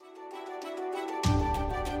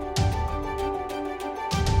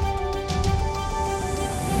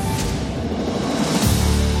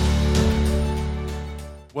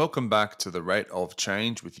Welcome back to the Rate of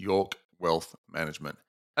Change with York Wealth Management.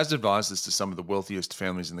 As advisors to some of the wealthiest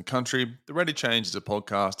families in the country, the Rate of Change is a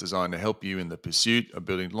podcast designed to help you in the pursuit of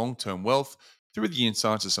building long-term wealth through the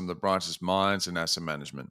insights of some of the brightest minds in asset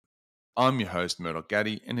management. I'm your host, Murdoch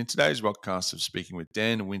Gaddy, and in today's podcast, I'm speaking with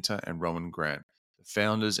Dan Winter and Rowan Grant, the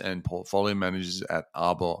founders and portfolio managers at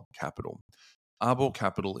Arbor Capital. Arbor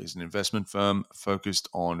Capital is an investment firm focused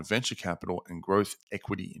on venture capital and growth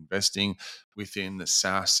equity investing within the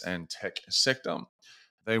SaaS and tech sector.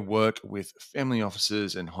 They work with family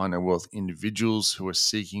offices and high net wealth individuals who are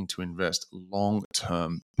seeking to invest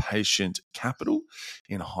long-term patient capital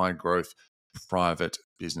in high growth private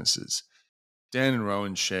businesses. Dan and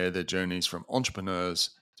Rowan share their journeys from entrepreneurs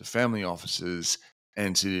to family offices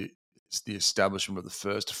and to the establishment of the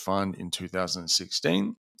first fund in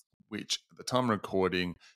 2016, which at the time of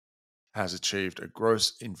recording has achieved a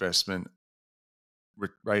gross investment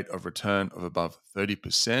rate of return of above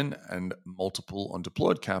 30% and multiple on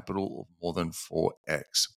deployed capital of more than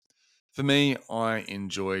 4x. For me, I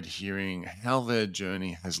enjoyed hearing how their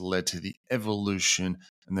journey has led to the evolution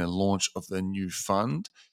and their launch of the new fund,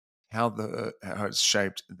 how it's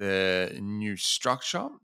shaped their new structure,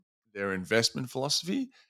 their investment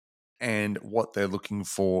philosophy, and what they're looking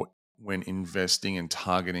for when investing and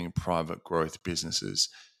targeting private growth businesses.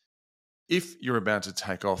 If you're about to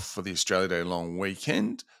take off for the Australia Day long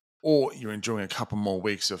weekend, or you're enjoying a couple more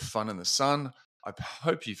weeks of fun in the sun, I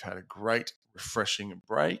hope you've had a great, refreshing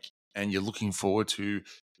break and you're looking forward to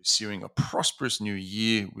pursuing a prosperous new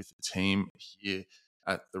year with the team here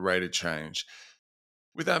at the Rate of Change.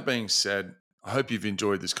 With that being said, I hope you've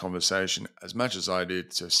enjoyed this conversation as much as I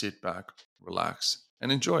did, so sit back, relax,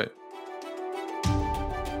 and enjoy it.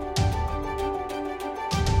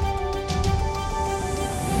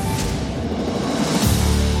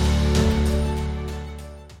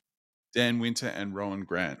 Dan Winter and Rowan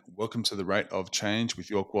Grant, welcome to the Rate of Change with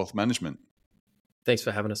York Wealth Management. Thanks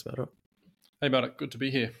for having us, Murdoch. Hey, Murdoch, good to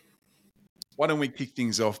be here. Why don't we kick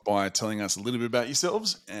things off by telling us a little bit about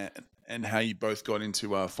yourselves and how you both got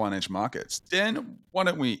into financial markets. Dan, why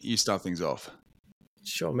don't you start things off?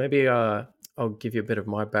 Sure. Maybe I'll give you a bit of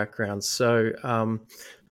my background. So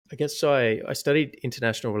I guess I studied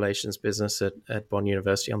international relations business at Bond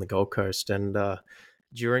University on the Gold Coast. And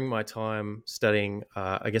during my time studying,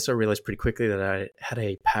 I guess I realized pretty quickly that I had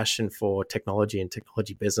a passion for technology and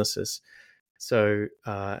technology businesses. So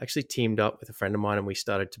I actually teamed up with a friend of mine and we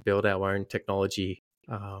started to build our own technology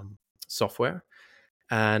software.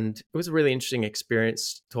 And it was a really interesting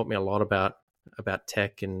experience, taught me a lot about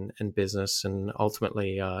tech and business, and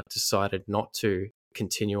ultimately decided not to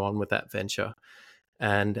continue on with that venture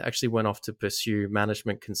and actually went off to pursue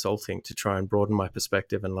management consulting to try and broaden my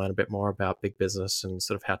perspective and learn a bit more about big business and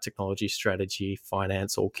sort of how technology, strategy,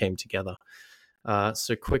 finance all came together.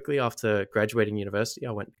 So quickly after graduating university,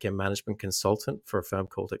 I went and became management consultant for a firm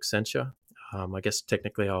called Accenture. I guess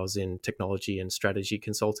technically I was in technology and strategy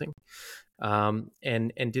consulting, and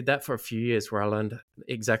did that for a few years where I learned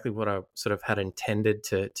exactly what I sort of had intended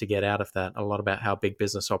to get out of that, a lot about how big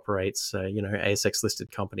business operates, ASX listed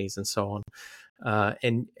companies and so on.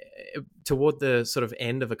 And toward the sort of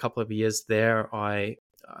end of a couple of years there, I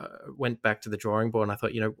went back to the drawing board and I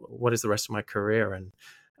thought, what is the rest of my career? And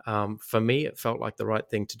for me, it felt like the right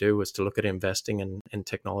thing to do was to look at investing in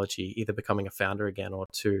technology, either becoming a founder again or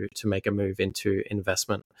to make a move into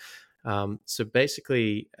investment. So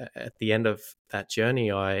basically, at the end of that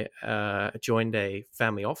journey, I joined a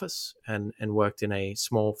family office and worked in a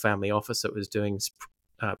small family office that was doing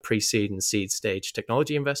pre-seed and seed stage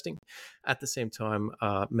technology investing. At the same time,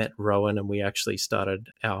 met Rowan and we actually started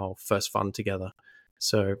our first fund together.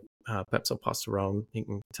 So perhaps I'll pass to Rowan. He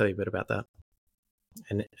can tell you a bit about that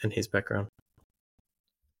and his background.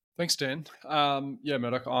 Thanks, Dan.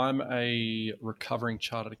 Murdoch, I'm a recovering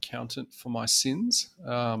chartered accountant for my sins.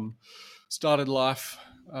 Started life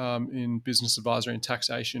in business advisory and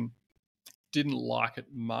taxation. Didn't like it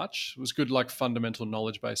much. It was good, like fundamental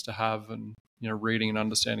knowledge base to have, and reading and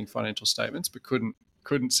understanding financial statements, but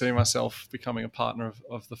couldn't see myself becoming a partner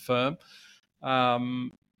of the firm.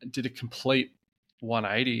 Did a complete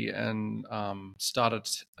 180 and started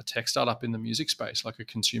a tech startup in the music space, like a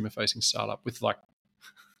consumer-facing startup with like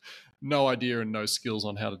no idea and no skills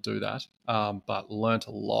on how to do that, but learnt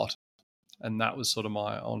a lot. And that was sort of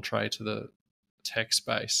my entree to the tech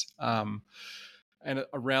space. And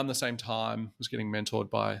around the same time, was getting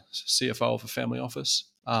mentored by CFO of a family office.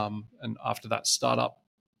 And after that startup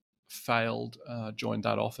failed, joined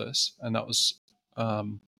that office. And that was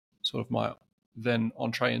sort of my then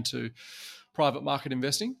entree into private market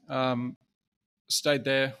investing. Stayed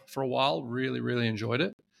there for a while, really, really enjoyed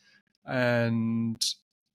it. And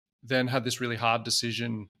then had this really hard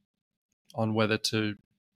decision on whether to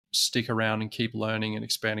stick around and keep learning and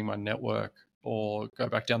expanding my network, or go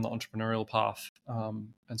back down the entrepreneurial path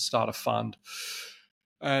and start a fund.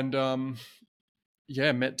 And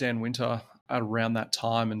met Dan Winter at around that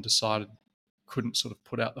time and decided couldn't sort of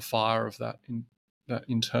put out the fire of that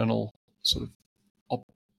internal sort of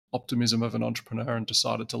optimism of an entrepreneur, and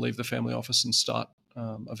decided to leave the family office and start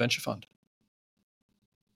a venture fund.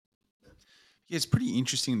 Yeah, it's pretty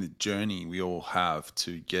interesting the journey we all have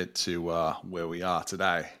to get to where we are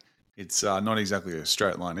today. It's not exactly a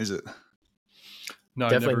straight line, is it? No,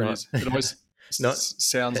 it Definitely never not. is. It always Not.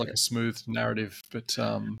 sounds like a smooth narrative, but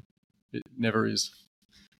it never is.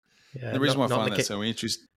 Yeah, The reason why I not in find the that so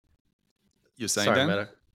interesting, you're saying, Sorry, Dan? Meta.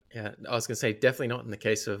 Yeah, I was going to say definitely not in the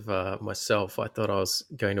case of myself. I thought I was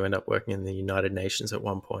going to end up working in the United Nations at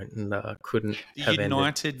one point, and couldn't The have ended.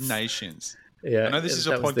 United Nations. I Yeah, know this is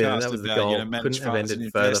a that was podcast the about, goal. managed Couldn't have funds and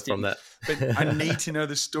ended further from investing, but I that. need to know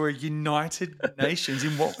the story. United Nations,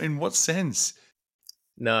 in what sense?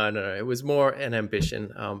 No. It was more an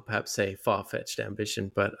ambition, perhaps a far-fetched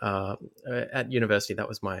ambition. But at university, that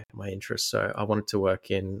was my interest. So I wanted to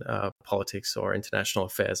work in politics or international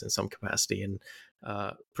affairs in some capacity, and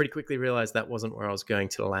pretty quickly realized that wasn't where I was going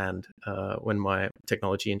to land when my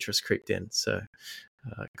technology interest creeped in. So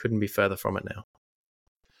couldn't be further from it now.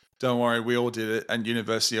 Don't worry, we all did it. At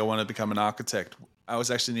university, I wanted to become an architect. I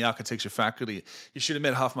was actually in the architecture faculty. You should have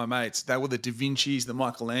met half my mates. They were the Da Vincis, the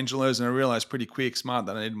Michelangelos, and I realized pretty quick, smart,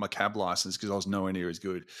 that I needed my cab license because I was nowhere near as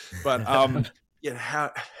good. But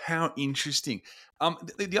yeah, how interesting.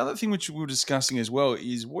 The other thing which we were discussing as well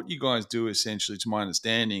is what you guys do essentially, to my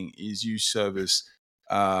understanding, is you service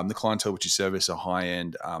the clientele which you service are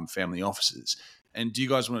high-end family offices. And do you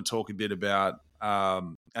guys want to talk a bit about,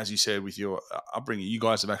 as you said, with your upbringing, you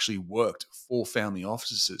guys have actually worked for family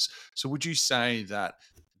offices. So would you say that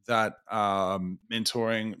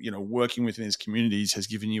mentoring, working within these communities has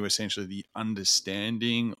given you essentially the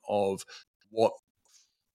understanding of what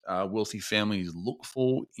wealthy families look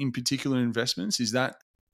for in particular investments? Is that,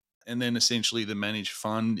 and then essentially the managed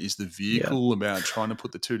fund is the vehicle about trying to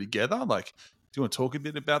put the two together? Like, do you want to talk a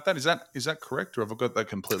bit about that? Is that correct, or have I got that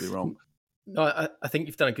completely wrong? No, I think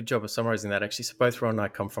you've done a good job of summarizing that, actually. So both Ron and I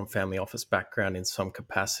come from family office background in some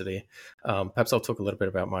capacity. Perhaps I'll talk a little bit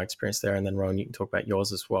about my experience there, and then Ron, you can talk about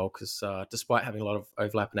yours as well, because despite having a lot of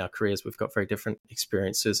overlap in our careers, we've got very different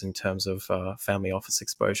experiences in terms of family office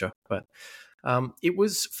exposure. But it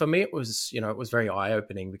was, for me, it was very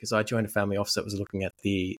eye-opening, because I joined a family office that was looking at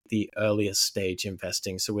the earliest stage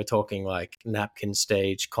investing. So we're talking like napkin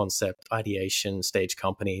stage, concept ideation stage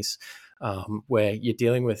companies, where you're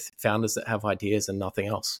dealing with founders that have ideas and nothing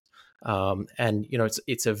else. And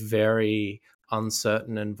it's a very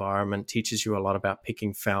uncertain environment. Teaches you a lot about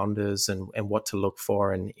picking founders and what to look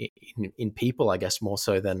for in people, I guess, more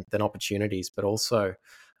so than opportunities, but also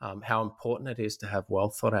how important it is to have well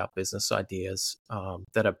thought out business ideas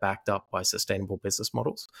that are backed up by sustainable business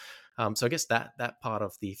models. So I guess that part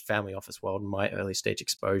of the family office world, my early stage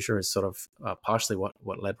exposure, is sort of partially what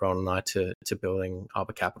led Rowan and I to building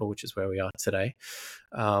Arbor Capital, which is where we are today.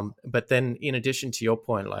 But then, in addition to your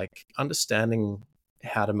point, like understanding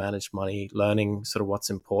how to manage money, learning sort of what's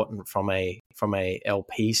important from a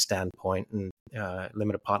LP standpoint and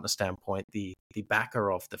limited partner standpoint, the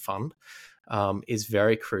backer of the fund, is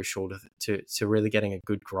very crucial to really getting a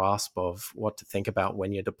good grasp of what to think about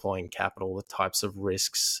when you're deploying capital, the types of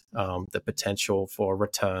risks, the potential for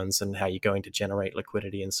returns, and how you're going to generate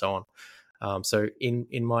liquidity and so on. So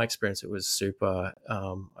in my experience, it was super,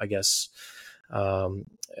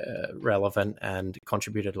 relevant, and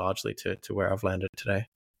contributed largely to where I've landed today.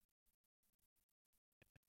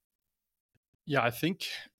 Yeah, I think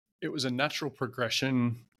it was a natural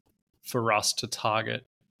progression for us to target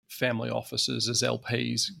family offices as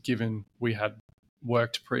LPs, given we had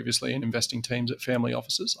worked previously in investing teams at family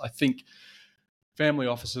offices. I think family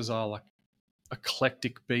offices are like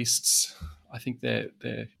eclectic beasts. I think it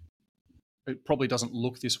probably doesn't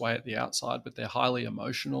look this way at the outside, but they're highly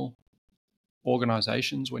emotional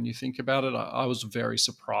organizations when you think about it. I was very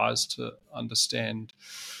surprised to understand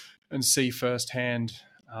and see firsthand,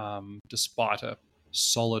 despite a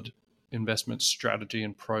solid investment strategy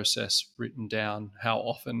and process written down, how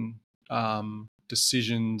often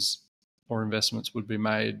decisions or investments would be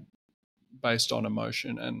made based on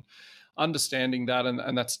emotion. And understanding that,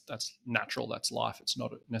 and that's natural, that's life. It's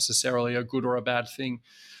not necessarily a good or a bad thing,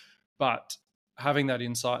 but having that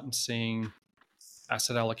insight and seeing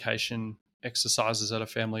asset allocation exercises at a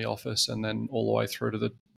family office, and then all the way through to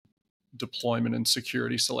the deployment and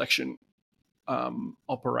security selection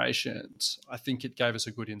operations, I think it gave us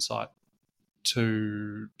a good insight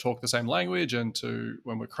to talk the same language and to,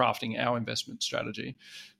 when we're crafting our investment strategy,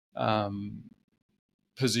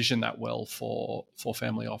 position that well for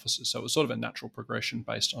family offices. So it was sort of a natural progression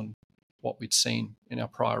based on what we'd seen in our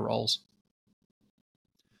prior roles.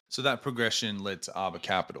 So that progression led to Arbor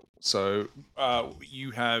Capital. So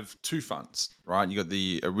you have two funds, right? You got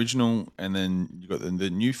the original, and then you got the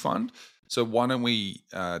new fund. So why don't we,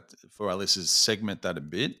 for our listeners, segment that a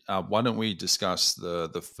bit? Why don't we discuss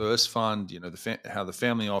the first fund? You know, how the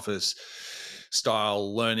family office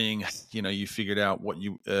style learning. You know, you figured out what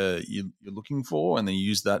you're looking for, and then you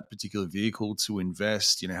use that particular vehicle to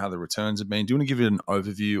invest. You know how the returns have been. Do you want to give it an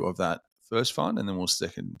overview of that first fund, and then we'll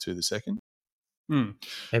second to the second?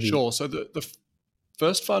 Sure. So the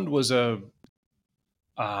first fund was a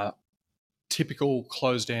typical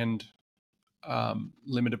closed-end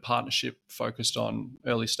limited partnership focused on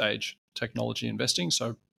early stage technology investing.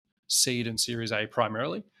 So seed and Series A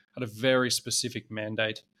primarily, had a very specific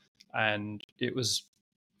mandate, and it was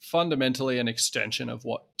fundamentally an extension of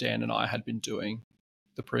what Dan and I had been doing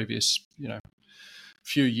the previous,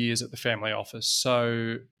 few years at the family office.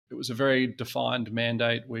 So it was a very defined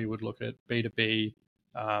mandate. We would look at B2B,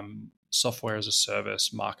 software as a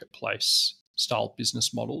service, marketplace style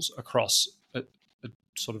business models across a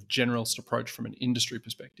sort of generalist approach from an industry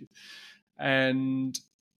perspective. And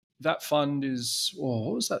that fund is,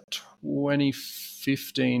 what was that,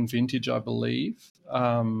 2015 vintage, I believe.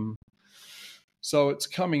 So it's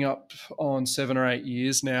coming up on 7 or 8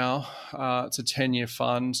 years now. It's a 10-year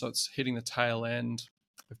fund, so it's hitting the tail end.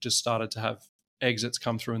 We've just started to have exits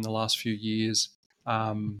come through in the last few years.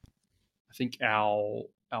 I think our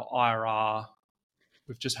IRR,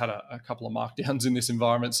 we've just had a couple of markdowns in this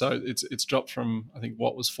environment, so it's dropped from, I think,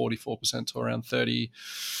 what was 44% to around 30,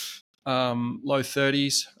 low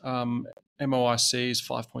 30s. MOIC is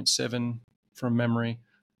 5.7 from memory.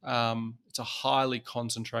 It's a highly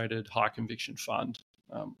concentrated, high conviction fund.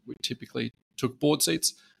 We typically took board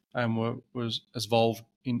seats and was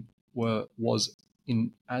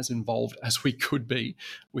as involved as we could be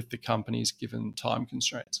with the companies given time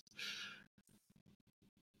constraints.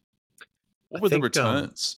 What were the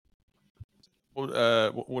returns?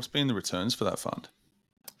 What's been the returns for that fund?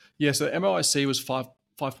 Yeah, so MOIC was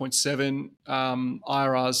 5.7.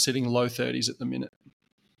 IRR is sitting low 30s at the minute.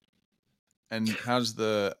 And how's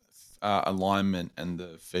the alignment and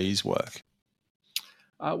the fees work?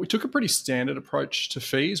 We took a pretty standard approach to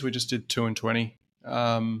fees. We just did 2 and 20.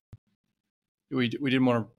 We didn't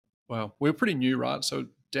want to. Well, we were pretty new, right? So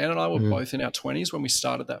Dan and I were both in our 20s when we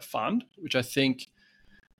started that fund, which I think,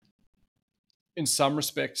 in some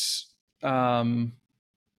respects, was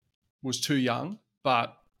too young.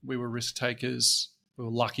 But we were risk takers. We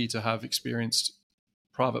were lucky to have experienced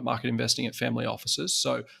private market investing at family offices.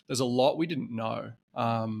 So there's a lot we didn't know.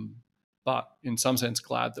 But in some sense,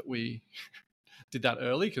 glad that we did that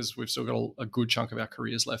early, because we've still got a good chunk of our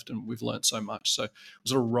careers left and we've learned so much. So we're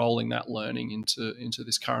sort of rolling that learning into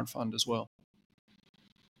this current fund as well.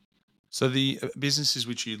 So the businesses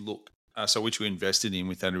which you which you invested in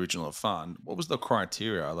with that original fund, what was the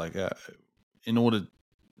criteria? Like,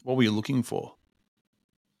 what were you looking for?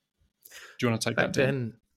 Do you want to take Back that, Dan?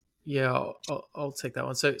 then, yeah, I'll take that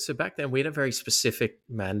one. So back then we had a very specific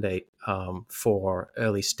mandate for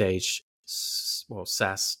early stage,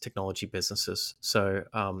 SaaS technology businesses. So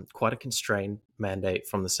quite a constrained mandate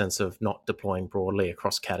from the sense of not deploying broadly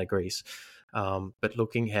across categories, but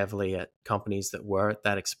looking heavily at companies that were at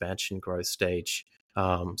that expansion growth stage.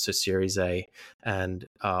 So Series A and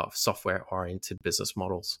software-oriented business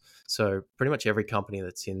models. So pretty much every company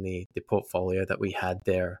that's in the portfolio that we had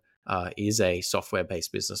there is a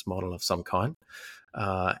software-based business model of some kind,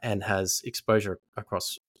 and has exposure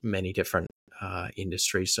across many different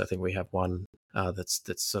industries. So I think we have one that's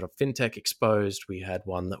sort of fintech exposed. We had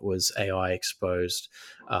one that was AI exposed,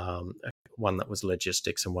 one that was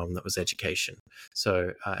logistics, and one that was education.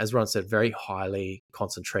 So as Ron said, very highly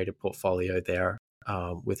concentrated portfolio there,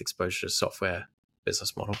 with exposure to software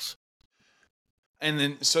business models. And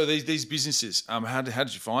then, so these businesses, how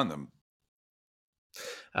did you find them?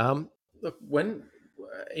 Look, when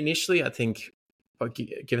initially, I think,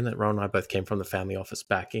 given that Ron and I both came from the family office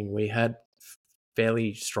backing, we had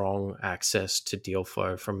fairly strong access to deal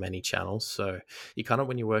flow from many channels. So you kind of,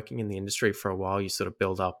 when you're working in the industry for a while, you sort of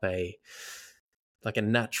build up a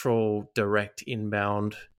natural direct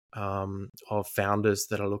inbound of founders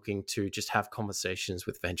that are looking to just have conversations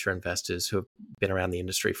with venture investors who have been around the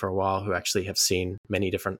industry for a while, who actually have seen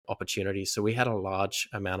many different opportunities. So we had a large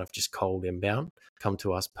amount of just cold inbound come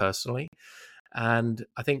to us personally. And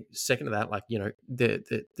I think second to that, like,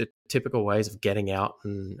 the typical ways of getting out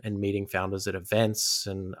and meeting founders at events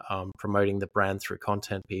and promoting the brand through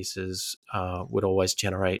content pieces would always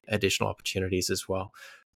generate additional opportunities as well.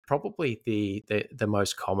 Probably the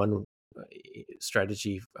most common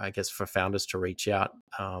strategy, I guess, for founders to reach out,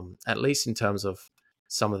 at least in terms of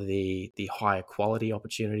some of the higher quality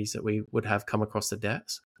opportunities that we would have come across the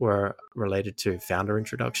desk, were related to founder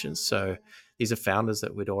introductions. So these are founders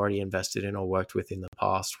that we'd already invested in or worked with in the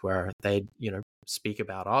past, where they'd speak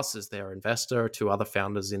about us as their investor to other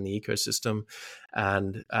founders in the ecosystem,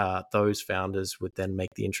 and those founders would then make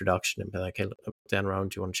the introduction and be like, "Hey, Dan, Rowan,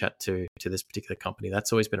 do you want to chat to this particular company?"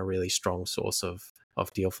 That's always been a really strong source of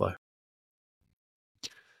deal flow.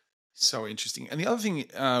 So interesting. And the other thing,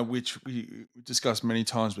 which we discussed many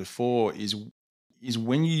times before, is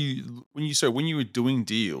when you were doing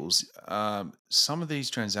deals, some of these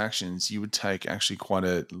transactions you would take actually quite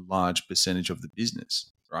a large percentage of the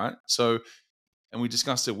business, right? So, and we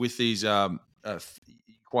discussed it with these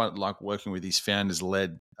quite like working with these founders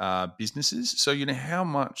led businesses. So, how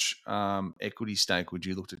much equity stake would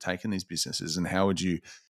you look to take in these businesses, and how would you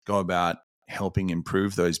go about helping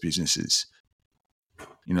improve those businesses?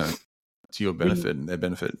 To your benefit and their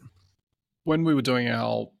benefit. When we were doing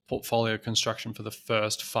our portfolio construction for the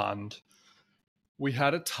first fund, we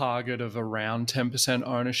had a target of around 10%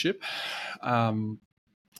 ownership. Now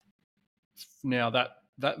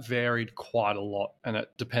that varied quite a lot, and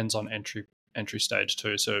it depends on entry stage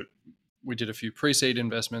too. So we did a few pre-seed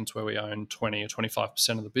investments where we owned 20 or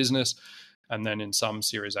 25% of the business, and then in some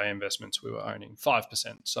Series A investments we were owning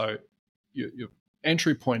 5%. So your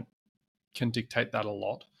entry point can dictate that a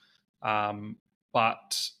lot.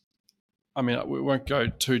 But I mean, we won't go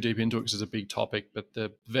too deep into it because it's a big topic, but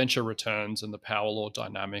the venture returns and the power law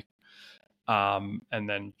dynamic, and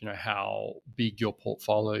then, how big your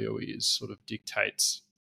portfolio is sort of dictates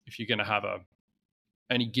if you're going to have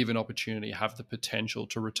any given opportunity have the potential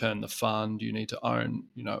to return the fund. You need to own,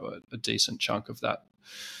 a decent chunk of that.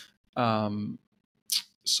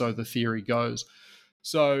 So the theory goes.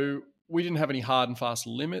 So we didn't have any hard and fast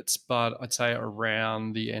limits, but I'd say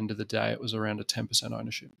around the end of the day, it was around a 10%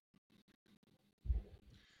 ownership.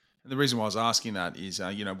 And the reason why I was asking that is,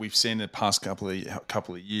 we've seen in the past couple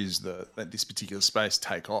of years that this particular space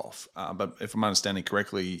take off. But if I'm understanding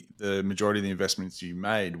correctly, the majority of the investments you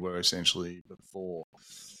made were essentially before,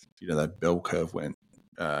 that bell curve went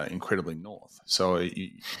incredibly north. So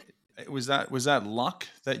was that luck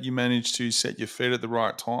that you managed to set your feet at the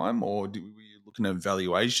right time, or were you looking at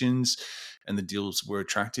valuations and the deals were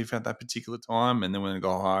attractive at that particular time, and then when they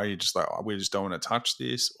go higher, you're just like, oh, we just don't want to touch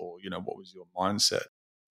this, or what was your mindset?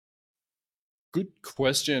 Good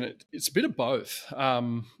question. It's a bit of both.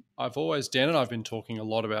 Dan and I've been talking a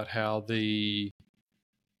lot about how a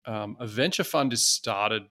venture fund is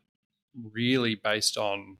started really based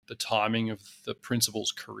on the timing of the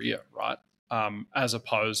principal's career, right? As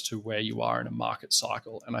opposed to where you are in a market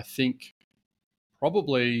cycle. And I think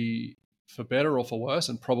probably for better or for worse,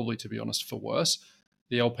 and probably, to be honest, for worse,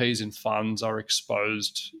 the LPs in funds are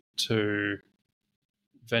exposed to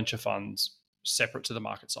venture funds separate to the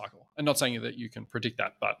market cycle. And not saying that you can predict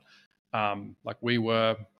that, but like we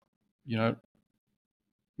were,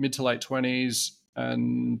 mid to late 20s,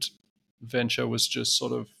 and venture was just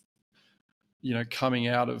sort of, coming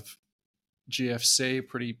out of GFC,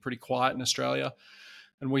 pretty quiet in Australia.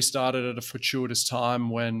 And we started at a fortuitous time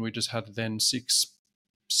when we just had then six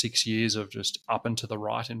years of just up and to the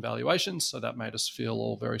right in valuations. So that made us feel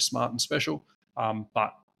all very smart and special.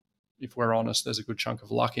 But if we're honest, there's a good chunk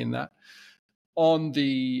of luck in that. On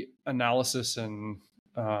the analysis and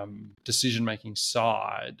decision-making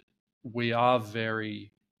side, we are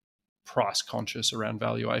very price conscious around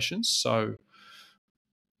valuations. So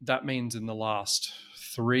that means in the last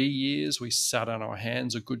 3 years, we sat on our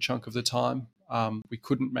hands a good chunk of the time. We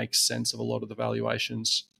couldn't make sense of a lot of the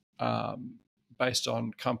valuations based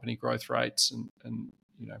on company growth rates and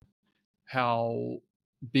how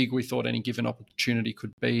big we thought any given opportunity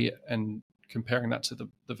could be, and comparing that to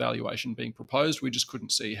the valuation being proposed, we just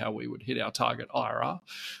couldn't see how we would hit our target IRR,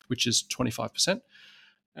 which is 25%.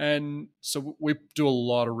 And so we do a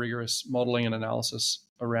lot of rigorous modeling and analysis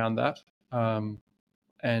around that.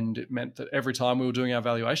 And it meant that every time we were doing our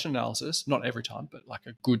valuation analysis, not every time, but like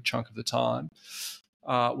a good chunk of the time,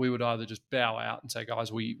 we would either just bow out and say,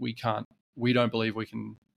 guys, we don't believe we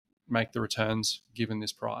can make the returns given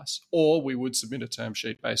this price, or we would submit a term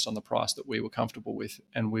sheet based on the price that we were comfortable with,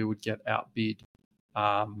 and we would get outbid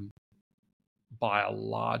by a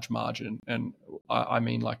large margin. And I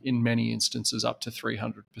mean, like in many instances, up to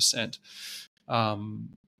 300%.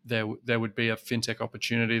 there would be a fintech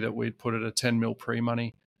opportunity that we'd put at a 10 mil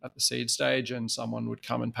pre-money at the seed stage, and someone would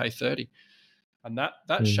come and pay 30. And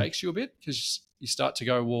that shakes you a bit, because you start to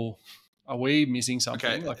go, well, are we missing something?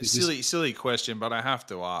 Okay, Like, is silly question, but I have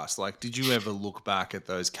to ask. Like, did you ever look back at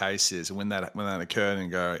those cases when that occurred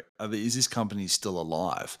and go, is this company still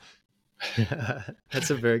alive?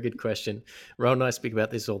 That's a very good question. Rowan and I speak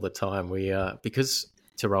about this all the time. We because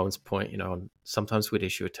to Rowan's point, sometimes we'd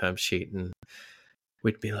issue a term sheet and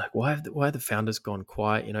we'd be like, why have the founders gone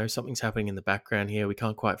quiet? Something's happening in the background here. We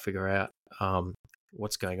can't quite figure out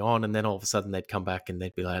what's going on. And then all of a sudden they'd come back and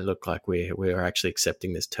they'd be like, look, like we're actually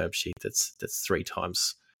accepting this term sheet that's 3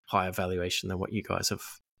 times higher valuation than what you guys have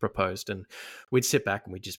proposed. And we'd sit back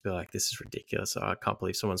and we'd just be like, this is ridiculous. I can't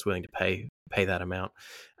believe someone's willing to pay that amount.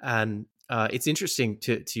 And it's interesting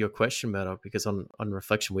to your question, Murdoch, because on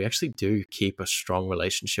reflection, we actually do keep a strong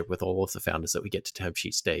relationship with all of the founders that we get to term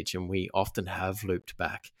sheet stage. And we often have looped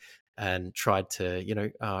back and tried to,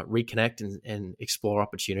 reconnect and explore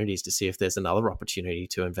opportunities to see if there's another opportunity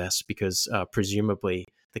to invest, because presumably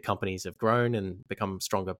the companies have grown and become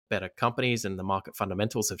stronger, better companies, and the market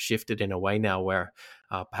fundamentals have shifted in a way now where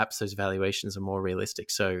perhaps those valuations are more realistic.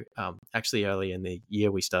 So actually early in the year,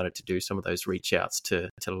 we started to do some of those reach outs to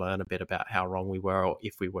learn a bit about how wrong we were or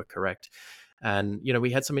if we were correct. And,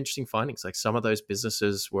 we had some interesting findings. Like, some of those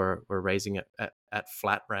businesses were raising at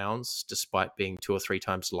flat rounds, despite being 2 or 3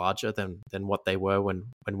 times larger than what they were when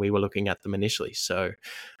we were looking at them initially. So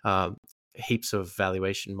heaps of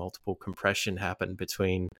valuation multiple compression happened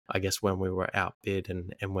between, I guess, when we were outbid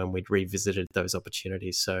and when we'd revisited those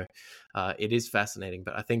opportunities. So it is fascinating.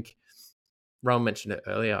 But I think Rowan mentioned it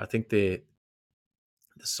earlier. I think the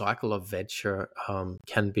cycle of venture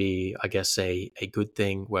can be, I guess, a good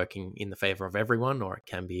thing working in the favor of everyone, or it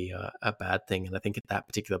can be a bad thing. And I think at that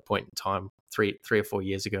particular point in time, three or 4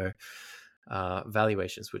 years ago,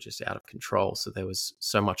 valuations were just out of control. So there was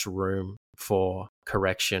so much room for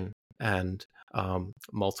correction and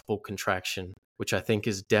multiple contraction, which I think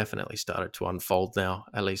has definitely started to unfold now.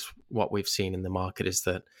 At least what we've seen in the market is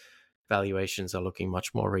that valuations are looking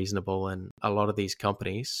much more reasonable, and a lot of these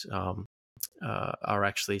companies are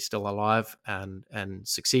actually still alive and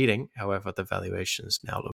succeeding. However, the valuations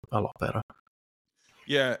now look a lot better.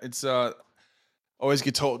 Yeah, it's I always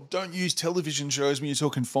get told, don't use television shows when you're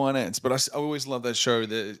talking finance, but I always love that show,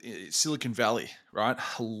 the Silicon Valley, right?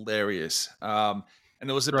 Hilarious. And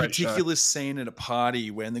there was a Great show. particular scene at a party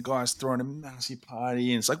when the guy's throwing a massive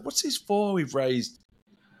party, and it's like, what's this for? We've raised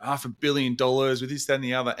 $500 million with this, that, and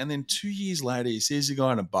the other. And then 2 years later, he sees the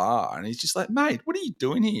guy in a bar, and he's just like, mate, what are you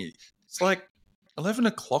doing here? It's like 11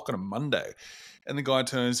 o'clock on a Monday. And the guy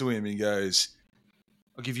turns to him and he goes,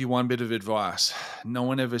 I'll give you one bit of advice. No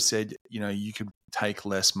one ever said, you could take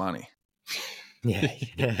less money. Yeah.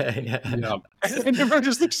 And everyone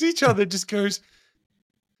just looks at each other and just goes,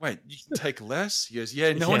 wait, you can take less? He goes,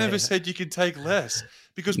 yeah, no one ever said you could take less.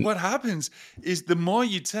 Because what happens is the more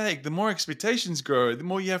you take, the more expectations grow, the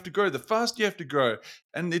more you have to grow, the faster you have to grow.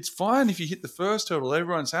 And it's fine if you hit the first hurdle,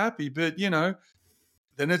 everyone's happy, but,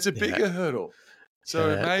 then it's a bigger hurdle.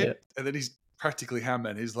 So, mate, and then he's practically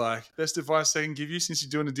hammered. He's like, best advice I can give you since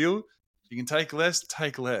you're doing a deal, you can take less,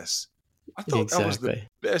 take less. I thought that was the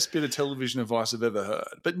best bit of television advice I've ever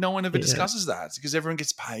heard. But no one ever discusses that. It's because everyone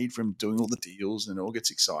gets paid from doing all the deals and it all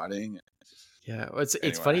gets exciting. Yeah, well,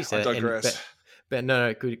 it's funny. I digress. But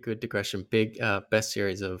no, good digression. Big best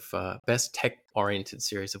series of best tech oriented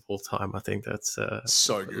series of all time. I think that's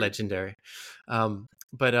so good. Legendary.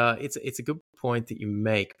 But it's a good point that you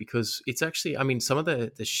make, because it's actually, I mean, some of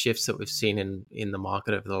the shifts that we've seen in the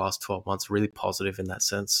market over the last 12 months are really positive in that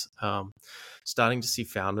sense. Starting to see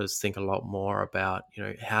founders think a lot more about,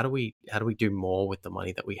 how do we do more with the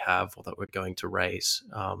money that we have or that we're going to raise.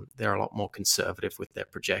 They're a lot more conservative with their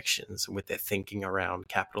projections and with their thinking around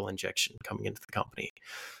capital injection coming into the company.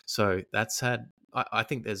 So that's had, I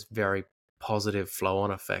think there's very positive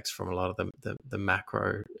flow-on effects from a lot of the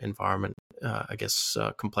macro environment,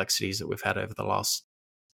 complexities that we've had over the last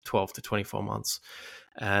 12 to 24 months.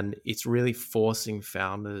 And it's really forcing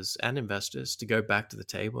founders and investors to go back to the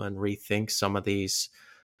table and rethink some of these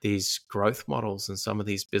growth models and some of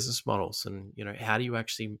these business models. And, how do you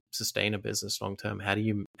actually sustain a business long term? How do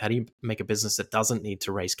you make a business that doesn't need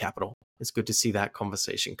to raise capital? It's good to see that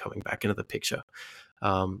conversation coming back into the picture.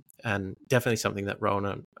 And definitely something that Rowan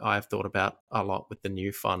and I have thought about a lot with the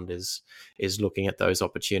new fund is looking at those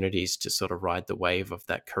opportunities to sort of ride the wave of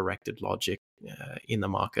that corrected logic in the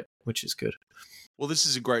market, which is good. Well, this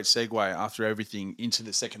is a great segue after everything into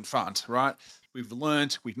the second fund, right? We've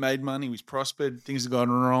learned, we've made money, we've prospered, things have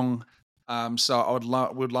gone wrong. So I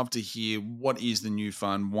would love to hear what is the new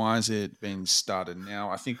fund? Why is it being started now?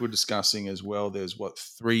 I think we're discussing as well. There's what,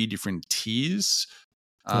 three different tiers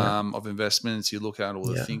Yeah, of investments. You look at all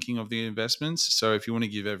the yeah. thinking of the investments. So if you want to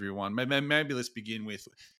give everyone, maybe let's begin with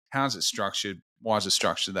how's it structured? Why is it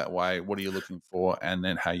structured that way? What are you looking for? And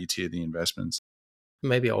then how you tier the investments.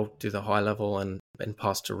 Maybe I'll do the high level and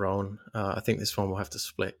pass to Rowan. I think this one will have to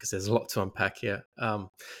split because there's a lot to unpack here.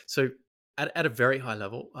 So, at a very high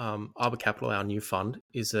level, Arbor Capital, our new fund,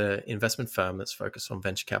 is an investment firm that's focused on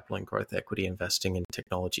venture capital and growth equity investing in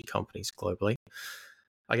technology companies globally.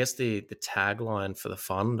 I guess the tagline for the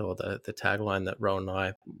fund, or the tagline that Rowan and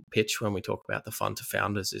I pitch when we talk about the fund to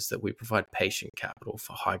founders, is that we provide patient capital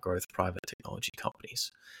for high growth private technology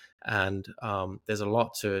companies. And there's a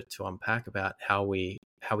lot to unpack about how we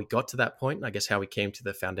got to that point, and I guess how we came to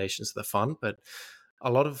the foundations of the fund. But a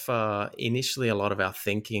lot of initially, a lot of our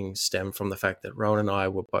thinking stemmed from the fact that Rowan and I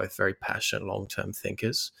were both very passionate long term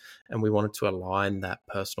thinkers, and we wanted to align that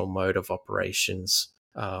personal mode of operations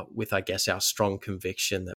with, I guess, our strong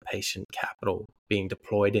conviction that patient capital being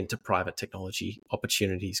deployed into private technology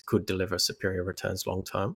opportunities could deliver superior returns long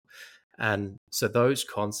term. And so those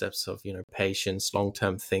concepts of, patience,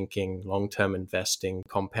 long-term thinking, long-term investing,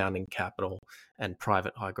 compounding capital, and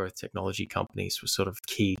private high-growth technology companies were sort of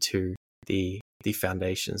key to the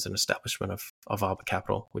foundations and establishment of Arbor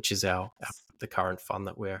Capital, which is the current fund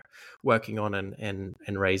that we're working on and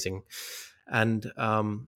raising. And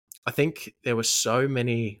I think there were so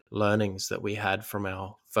many learnings that we had from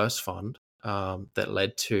our first fund that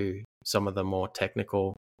led to some of the more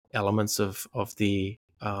technical elements of the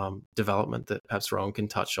development that perhaps Rowan can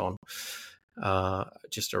touch on,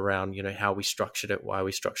 just around how we structured it, why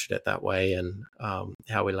we structured it that way, and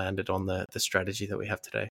how we landed on the strategy that we have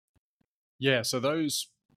today. Yeah, so those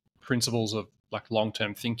principles of like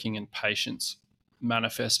long-term thinking and patience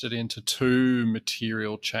manifested into two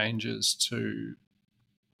material changes to,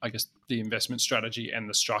 I guess, the investment strategy and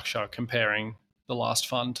the structure, comparing the last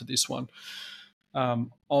fund to this one.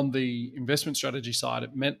 On the investment strategy side,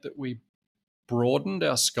 it meant that we broadened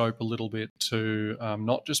our scope a little bit to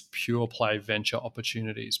not just pure play venture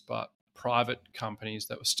opportunities, but private companies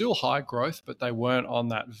that were still high growth, but they weren't on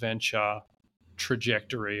that venture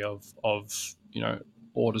trajectory of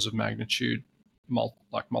orders of magnitude,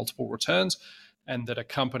 like multiple returns, and that a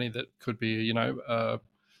company that could be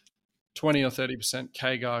 20 or 30%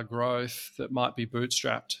 CAGR growth that might be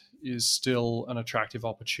bootstrapped is still an attractive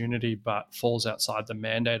opportunity, but falls outside the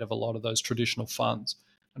mandate of a lot of those traditional funds.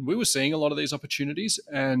 And we were seeing a lot of these opportunities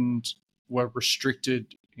and were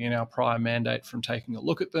restricted in our prior mandate from taking a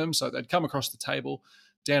look at them. So they'd come across the table.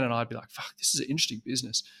 Dan and I'd be like, fuck, this is an interesting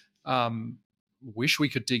business. Wish we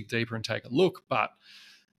could dig deeper and take a look, but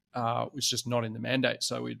it's just not in the mandate.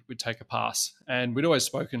 So we'd take a pass. And we'd always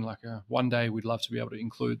spoken like one day we'd love to be able to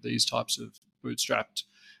include these types of bootstrapped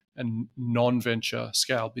and non-venture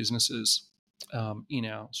scale businesses in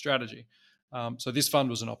our strategy. So this fund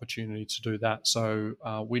was an opportunity to do that. So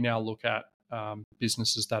we now look at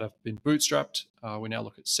businesses that have been bootstrapped. We now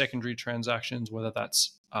look at secondary transactions, whether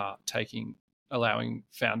that's allowing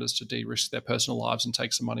founders to de-risk their personal lives and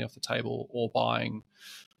take some money off the table, or buying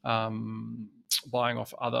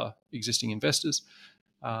off other existing investors,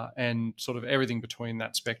 and sort of everything between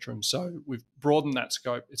that spectrum. So we've broadened that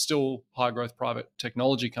scope. It's still high growth private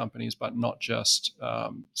technology companies, but not just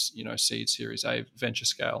seed, Series A, venture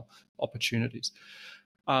scale opportunities.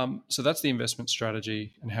 So that's the investment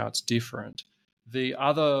strategy and how it's different. The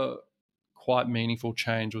other quite meaningful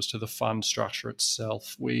change was to the fund structure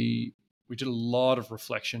itself. We did a lot of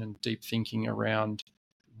reflection and deep thinking around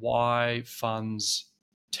why funds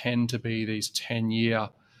tend to be these 10-year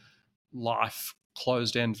life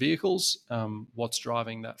closed-end vehicles. What's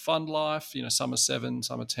driving that fund life? Some are 7,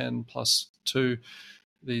 some are 10 plus 2,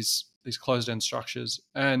 these closed-end structures.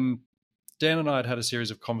 And Dan and I had a series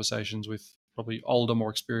of conversations with probably older, more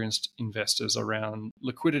experienced investors around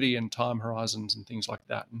liquidity and time horizons and things like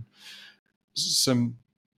that. And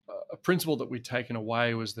a principle that we'd taken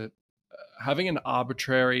away was that having an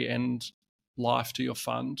arbitrary end life to your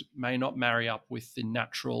fund may not marry up with the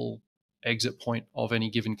natural exit point of any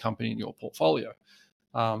given company in your portfolio.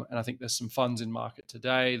 And I think there's some funds in market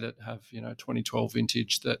today that have 2012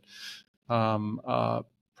 vintage that are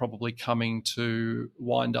probably coming to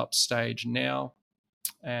wind up stage now.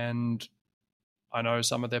 And I know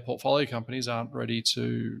some of their portfolio companies aren't ready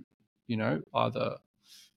to either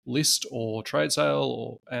list or trade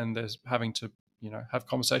sale, and they're having to have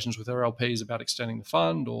conversations with their LPs about extending the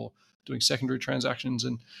fund or doing secondary transactions.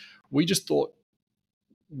 And we just thought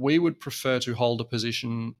we would prefer to hold a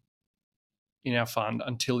position in our fund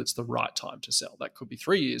until it's the right time to sell. That could be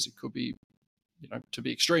 3 years. It could be, to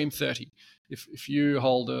be extreme, 30. If you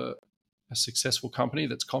hold a successful company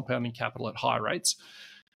that's compounding capital at high rates,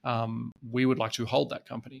 we would like to hold that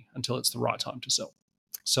company until it's the right time to sell.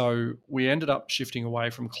 So we ended up shifting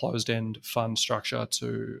away from closed-end fund structure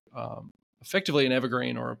to effectively an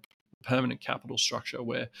evergreen or a permanent capital structure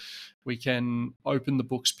where we can open the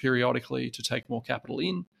books periodically to take more capital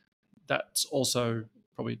in. That's also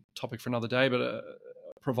probably a topic for another day, but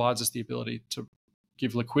provides us the ability to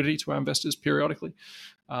give liquidity to our investors periodically.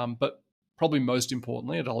 But probably most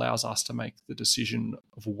importantly, it allows us to make the decision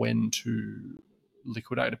of when to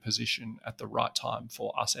liquidate a position at the right time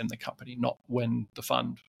for us and the company, not when the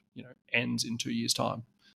fund, ends in 2 years' time,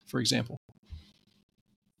 for example.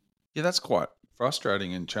 Yeah, that's quite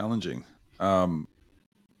frustrating and challenging.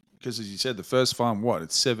 Because as you said, the first fund,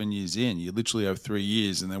 it's 7 years in, you literally have 3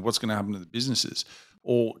 years, and then what's going to happen to the businesses?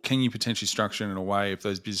 Or can you potentially structure it in a way if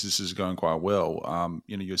those businesses are going quite well,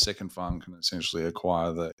 your second fund can essentially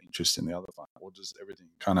acquire the interest in the other fund, or does everything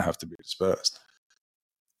kind of have to be dispersed?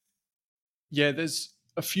 Yeah, there's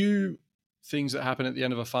a few things that happen at the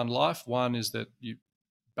end of a fund life. One is that you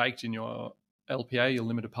baked in your LPA, your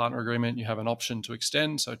limited partner agreement, you have an option to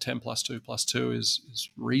extend. So 10 plus 2 plus 2 is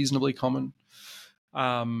reasonably common.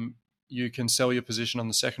 You can sell your position on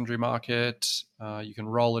the secondary market. You can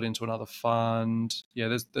roll it into another fund.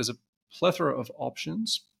 Yeah, there's a plethora of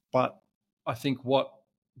options. But I think what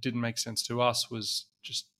didn't make sense to us was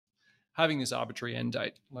just having this arbitrary end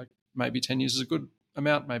date. Like maybe 10 years is a good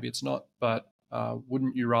amount, maybe it's not. But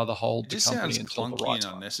wouldn't you rather hold the company until the right and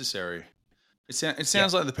time? unnecessary. It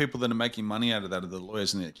sounds like the people that are making money out of that are the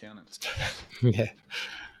lawyers and the accountants.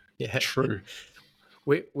 Yeah. True.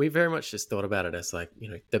 We very much just thought about it as like,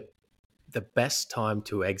 the best time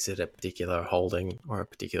to exit a particular holding or a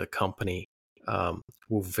particular company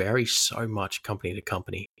will vary so much company to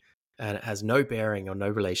company, and it has no bearing or no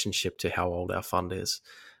relationship to how old our fund is,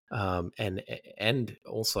 and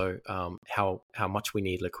also how much we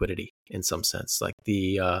need liquidity in some sense. Like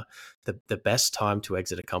the best time to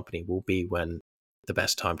exit a company will be when the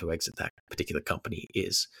best time to exit that particular company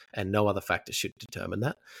is, and no other factor should determine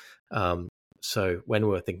that. So when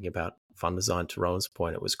we were thinking about fund design, to Rowan's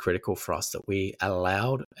point, it was critical for us that we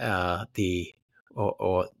allowed the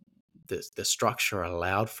structure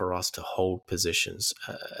allowed for us to hold positions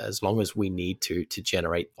as long as we need to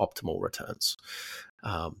generate optimal returns.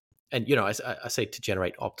 And I say to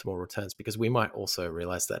generate optimal returns because we might also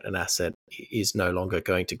realize that an asset is no longer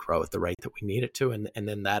going to grow at the rate that we need it to, and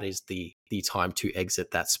then that is the time to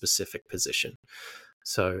exit that specific position.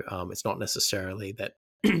 So it's not necessarily that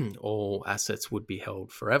all assets would be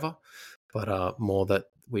held forever, but more that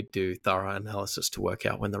we'd do thorough analysis to work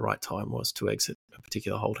out when the right time was to exit a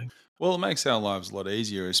particular holding. Well, it makes our lives a lot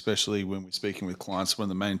easier, especially when we're speaking with clients. One of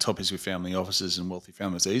the main topics with family offices and wealthy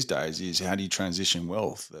families these days is how do you transition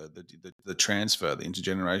wealth, the transfer, the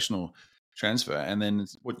intergenerational transfer. And then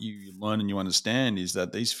what you learn and you understand is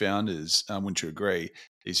that these founders, wouldn't you agree,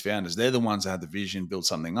 these founders, they're the ones that have the vision, build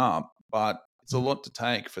something up, but it's a lot to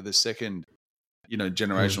take for the second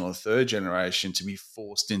generation or third generation to be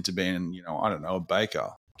forced into being, I don't know, a baker,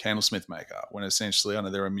 candlesmith maker, when essentially, I know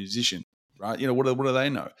they're a musician, right? What do they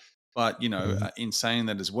know? But, in saying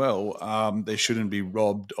that as well, they shouldn't be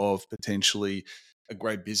robbed of potentially a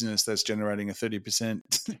great business that's generating a 30%,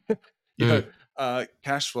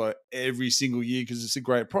 cash flow every single year because it's a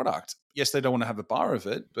great product. Yes, they don't want to have a bar of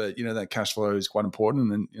it, but, that cash flow is quite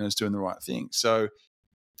important and, it's doing the right thing. So,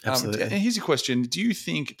 Absolutely. And here's a question. Do you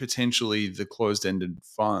think potentially the closed-ended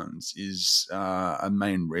funds is a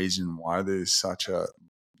main reason why there's such a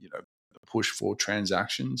push for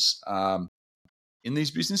transactions in these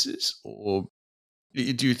businesses? Or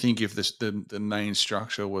do you think if the main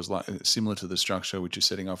structure was like similar to the structure which you're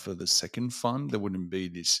setting up for the second fund, there wouldn't be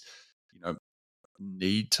this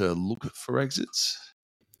need to look for exits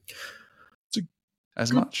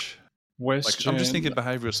as much? Like, I'm just thinking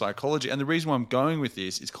behavioral psychology. And the reason why I'm going with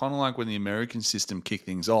this is kind of like when the American system kicked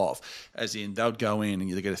things off, as in they'll go in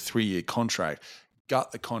and they get a 3-year contract,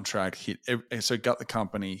 gut the contract, gut the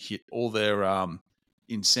company, hit all their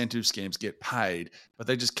incentive schemes, get paid, but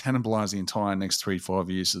they just cannibalize the entire next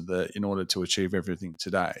 3-5 years in order to achieve everything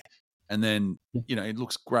today. And then, it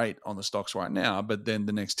looks great on the stocks right now, but then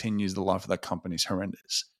the next 10 years, the life of that company is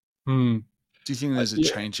horrendous. Do you think there's a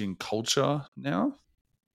changing culture now?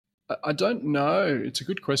 I don't know. It's a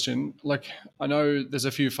good question. Like, I know there's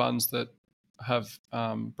a few funds that have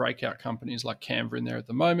breakout companies like Canva in there at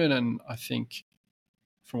the moment. And I think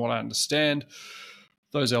from what I understand,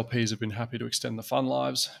 those LPs have been happy to extend the fund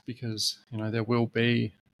lives because, there will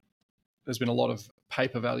be there's been a lot of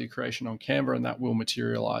paper value creation on Canva, and that will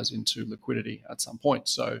materialize into liquidity at some point.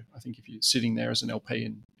 So I think if you're sitting there as an LP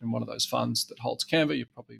in one of those funds that holds Canva, you're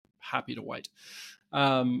probably happy to wait.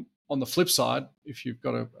 On the flip side, if you've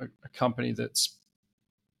got a company that's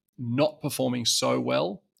not performing so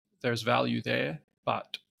well, there's value there,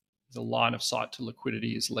 but the line of sight to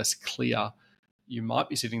liquidity is less clear. You might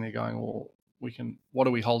be sitting there going, well, what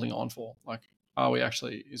are we holding on for? Like, are we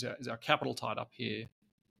actually, is our capital tied up here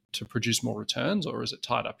to produce more returns, or is it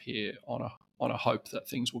tied up here on a hope that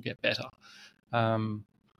things will get better? So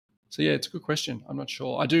yeah, it's a good question. I'm not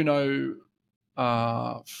sure. I do know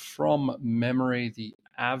from memory, the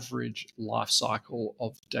average life cycle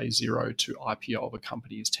of day zero to IPO of a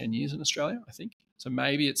company is 10 years in Australia, I think. So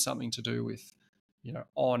maybe it's something to do with,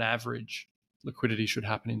 on average, liquidity should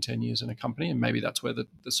happen in 10 years in a company. And maybe that's where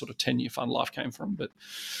the sort of 10-year fund life came from, but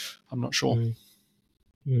I'm not sure.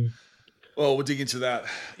 Well, we'll dig into that,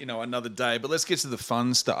 another day. But let's get to the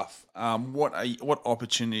fun stuff. What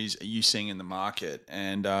opportunities are you seeing in the market?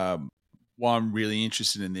 And why I'm really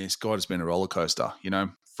interested in this, God, it's been a roller coaster.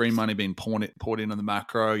 Free money being poured in on the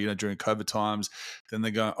macro, during COVID times. Then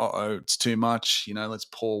they go, uh-oh, it's too much. Let's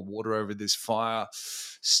pour water over this fire,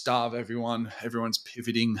 starve everyone. Everyone's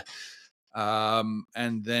pivoting.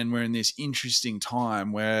 And then we're in this interesting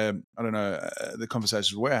time where, I don't know, the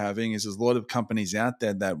conversations we're having is there's a lot of companies out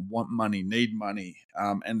there that want money, need money.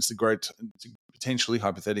 And it's potentially,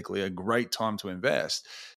 hypothetically, a great time to invest.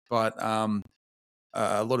 But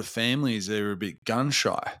a lot of families, they're a bit gun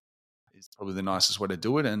shy. It's probably the nicest way to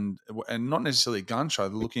do it. And not necessarily gun shy,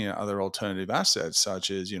 they're looking at other alternative assets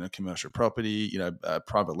such as, commercial property,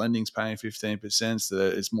 private lending's paying 15%. So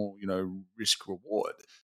it's more, risk reward.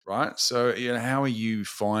 Right. So, how are you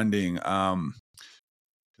finding the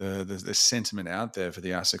sentiment out there for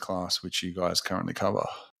the asset class which you guys currently cover,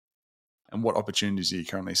 and what opportunities are you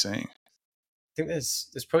currently seeing? I think there's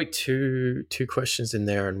probably two questions in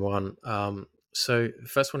there in one. So the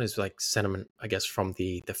first one is like sentiment, I guess, from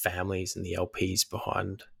the families and the LPs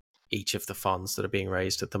behind each of the funds that are being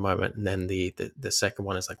raised at the moment, and then the second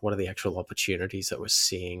one is like, what are the actual opportunities that we're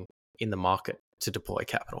seeing in the market to deploy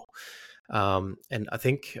capital? And I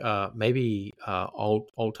think maybe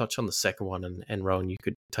I'll touch on the second one, and Rowan, you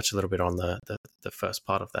could touch a little bit on the first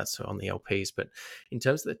part of that, so on the LPs. But in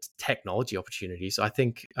terms of the technology opportunities, I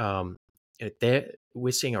think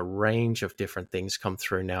we're seeing a range of different things come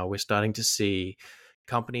through now. We're starting to see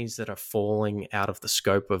companies that are falling out of the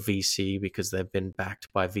scope of VC because they've been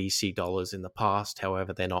backed by VC dollars in the past.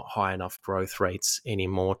 However, they're not high enough growth rates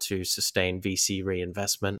anymore to sustain VC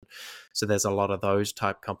reinvestment. So there's a lot of those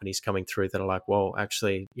type companies coming through that are like, well,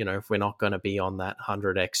 actually, if we're not going to be on that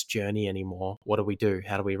 100x journey anymore, what do we do?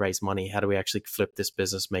 How do we raise money? How do we actually flip this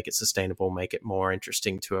business, make it sustainable, make it more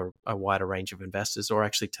interesting to a wider range of investors, or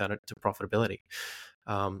actually turn it to profitability?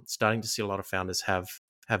 Starting to see a lot of founders have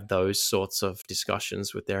those sorts of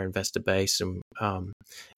discussions with their investor base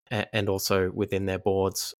and also within their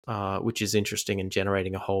boards, which is interesting and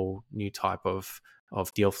generating a whole new type of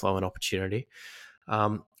deal flow and opportunity.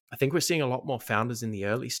 I think we're seeing a lot more founders in the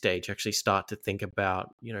early stage actually start to think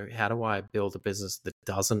about, how do I build a business that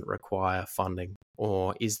doesn't require funding?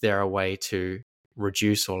 Or is there a way to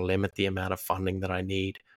reduce or limit the amount of funding that I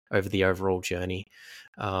need over the overall journey,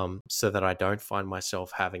 so that I don't find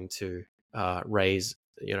myself having to raise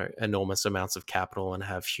enormous amounts of capital and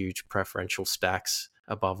have huge preferential stacks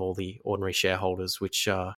above all the ordinary shareholders, which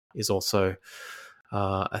is also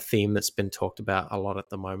a theme that's been talked about a lot at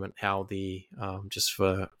the moment. How the just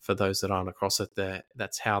for those that aren't across it,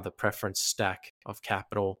 that's how the preference stack of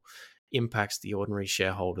capital impacts the ordinary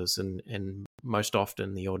shareholders, and most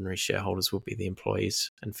often the ordinary shareholders will be the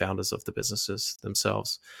employees and founders of the businesses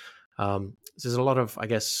themselves. There's a lot of, I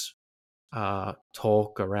guess,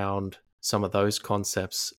 talk around some of those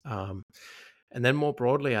concepts. And then more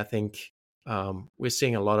broadly, I think we're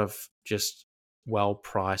seeing a lot of just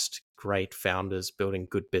well-priced, great founders building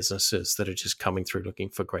good businesses that are just coming through looking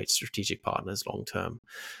for great strategic partners long-term.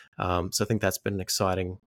 So I think that's been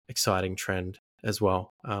an exciting trend as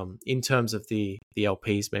well. In terms of the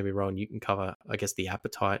LPs, maybe Rowan, you can cover, I guess, the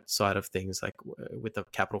appetite side of things, like with the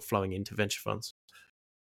capital flowing into venture funds.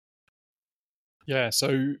 Yeah,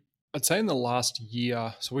 so I'd say in the last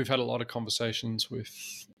year, so we've had a lot of conversations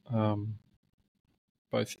with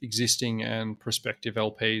both existing and prospective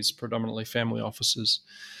LPs, predominantly family offices,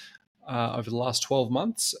 over the last 12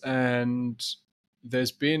 months. And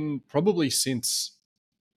there's been probably since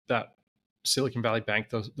that Silicon Valley Bank,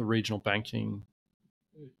 the regional banking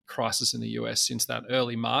crisis in the US, since that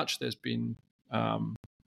early March, there's been a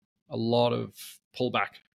lot of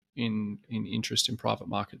pullback in interest in private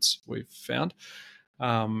markets, we've found.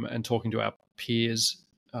 and talking to our peers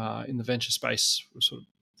in the venture space, sort of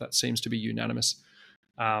that seems to be unanimous,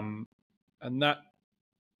 and that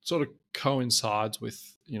sort of coincides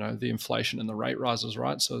with the inflation and the rate rises,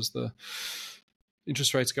 right? So as the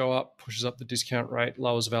interest rates go up, pushes up the discount rate,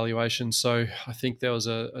 lowers valuation. So I think there was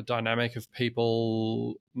a dynamic of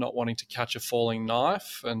people not wanting to catch a falling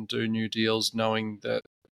knife and do new deals, knowing that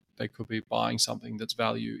they could be buying something that's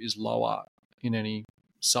value is lower in any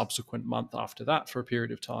subsequent month after that for a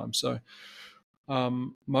period of time. So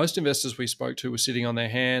most investors we spoke to were sitting on their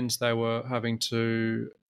hands. They were having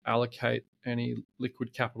to allocate any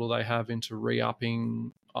liquid capital they have into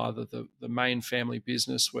re-upping either the main family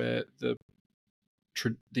business where the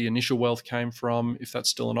initial wealth came from, if that's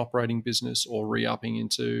still an operating business, or re-upping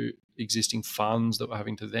into existing funds that were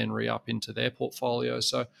having to then re-up into their portfolio.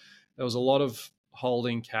 So there was a lot of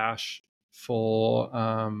holding cash for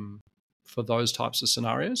those types of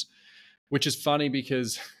scenarios, which is funny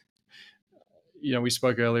because we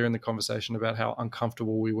spoke earlier in the conversation about how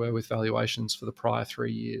uncomfortable we were with valuations for the prior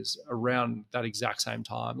 3 years. Around that exact same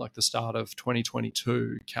time, like the start of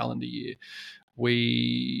 2022 calendar year,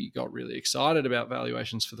 we got really excited about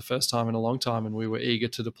valuations for the first time in a long time, and we were eager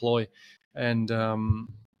to deploy. And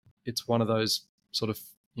it's one of those sort of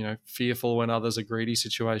fearful when others are greedy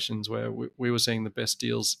situations where we were seeing the best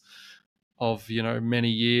deals of many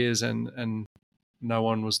years, and no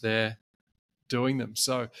one was there doing them.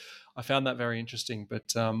 So I found that very interesting.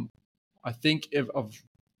 But I think of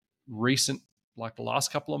recent, like the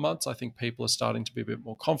last couple of months, I think people are starting to be a bit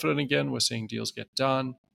more confident again. We're seeing deals get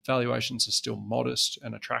done. Valuations are still modest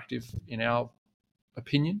and attractive in our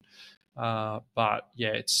opinion. But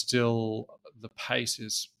yeah, it's still, the pace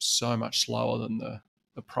is so much slower than the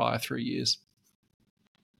prior 3 years.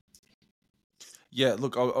 Yeah,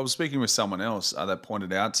 look, I was speaking with someone else that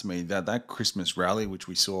pointed out to me that Christmas rally, which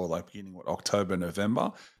we saw like beginning October,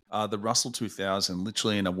 November, the Russell 2000,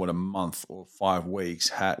 literally in a month or 5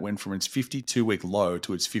 weeks, went from its 52-week low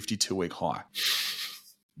to its 52-week high.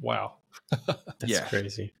 Wow. That's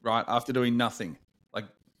crazy. Right, after doing nothing, like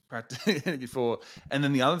practically before. And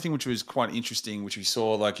then the other thing which was quite interesting, which we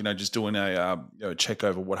saw, like, just doing a check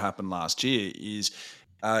over what happened last year, is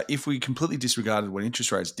if we completely disregarded what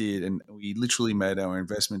interest rates did and we literally made our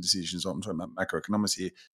investment decisions, I'm talking about macroeconomics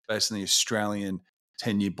here, based on the Australian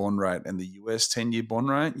 10-year bond rate and the US 10-year bond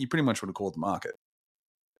rate, you pretty much would have called the market.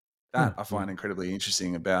 That I find incredibly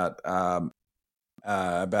interesting about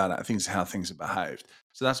things, how things have behaved.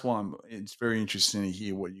 So that's why it's very interesting to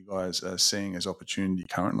hear what you guys are seeing as opportunity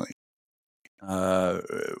currently. And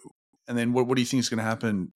then what do you think is going to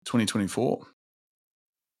happen 2024?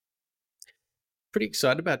 Pretty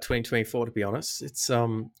excited about 2024, to be honest. It's I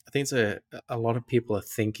think it's a lot of people are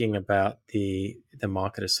thinking about the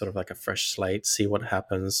market as sort of like a fresh slate, see what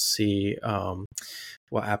happens, see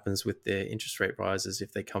what happens with the interest rate rises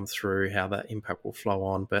if they come through, how that impact will flow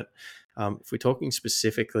on. But if we're talking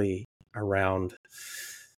specifically around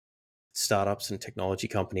startups and technology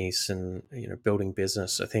companies and building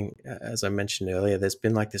business, I think, as I mentioned earlier, there's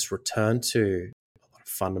been like this return to a lot of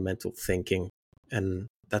fundamental thinking, and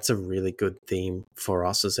that's a really good theme for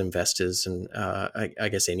us as investors, and I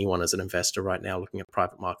guess anyone as an investor right now looking at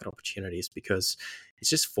private market opportunities, because it's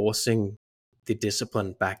just forcing the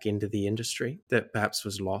discipline back into the industry that perhaps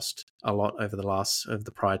was lost a lot over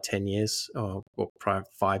the prior 10 years, or prior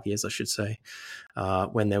 5 years, I should say,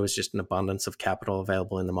 when there was just an abundance of capital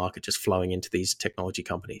available in the market just flowing into these technology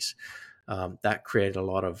companies. That created a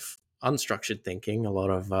lot of unstructured thinking, a lot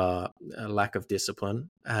of a lack of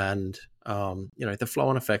discipline, and the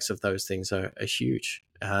flow-on effects of those things are huge.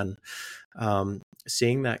 And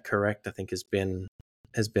seeing that correct, I think, has been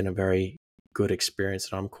a very good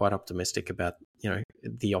experience, and I'm quite optimistic about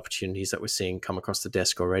the opportunities that we're seeing come across the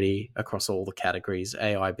desk already across all the categories.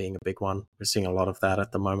 AI being a big one, we're seeing a lot of that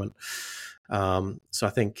at the moment. So I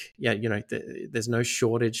think, there's no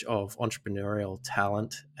shortage of entrepreneurial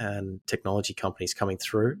talent and technology companies coming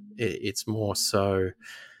through. It's more so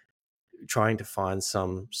trying to find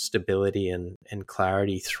some stability and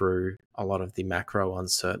clarity through a lot of the macro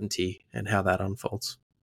uncertainty and how that unfolds.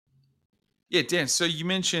 Yeah, Dan, so you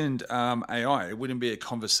mentioned AI. It wouldn't be a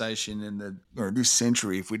conversation in this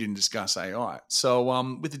century if we didn't discuss AI. So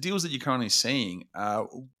with the deals that you're currently seeing,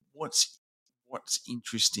 what's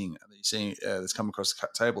interesting that you're seeing that's come across the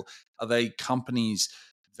table? Are they companies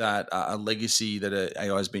that are a legacy that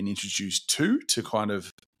AI has been introduced to kind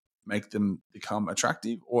of make them become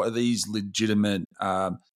attractive? Or are these legitimate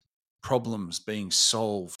problems being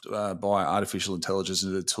solved by artificial intelligence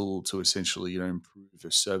as a tool to essentially, improve a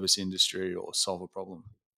service industry or solve a problem?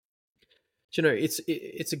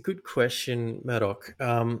 It's a good question, Murdoch.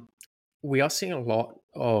 we are seeing a lot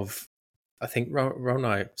of, I think Ron and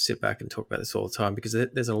I sit back and talk about this all the time because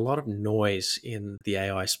there's a lot of noise in the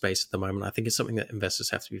AI space at the moment. I think it's something that investors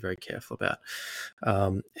have to be very careful about.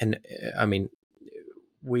 I mean,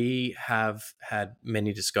 we have had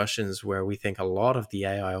many discussions where we think a lot of the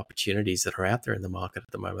AI opportunities that are out there in the market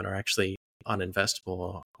at the moment are actually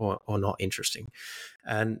uninvestable or not interesting.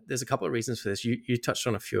 And there's a couple of reasons for this. You touched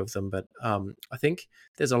on a few of them, but I think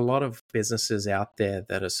there's a lot of businesses out there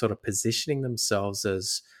that are sort of positioning themselves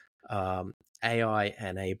as AI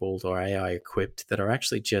enabled or AI equipped that are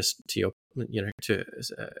actually just to your to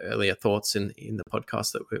earlier thoughts in the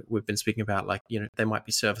podcast that we've been speaking about, like they might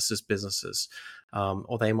be services businesses,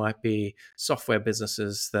 or they might be software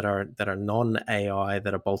businesses that are non AI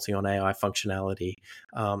that are bolting on AI functionality.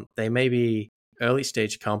 They may be early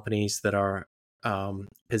stage companies that are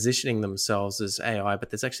positioning themselves as AI,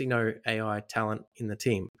 but there's actually no AI talent in the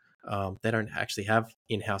team. They don't actually have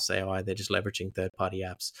in-house AI. They're just leveraging third-party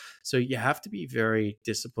apps. So you have to be very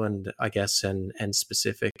disciplined, I guess, and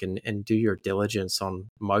specific, and do your diligence on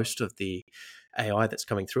most of the AI that's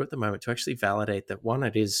coming through at the moment to actually validate that, one,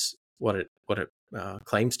 it is what it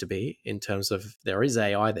claims to be in terms of there is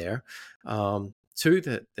AI there. Two,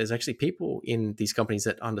 that there's actually people in these companies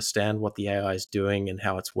that understand what the AI is doing and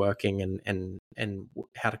how it's working, and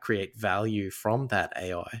how to create value from that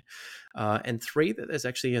AI. And three, that there's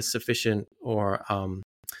actually a sufficient, or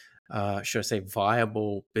should I say,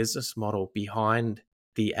 viable business model behind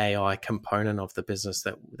the AI component of the business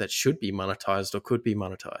that should be monetized or could be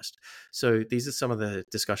monetized. So these are some of the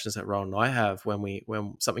discussions that Rowan and I have when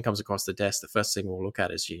something comes across the desk. The first thing we'll look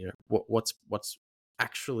at is what's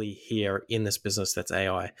actually here in this business that's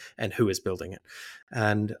AI, and who is building it.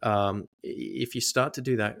 And if you start to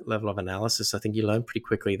do that level of analysis, I think you learn pretty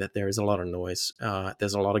quickly that there is a lot of noise,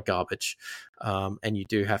 there's a lot of garbage, and you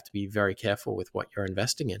do have to be very careful with what you're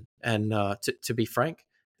investing in. And to be frank,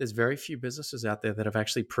 there's very few businesses out there that have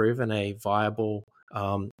actually proven a viable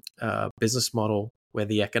business model where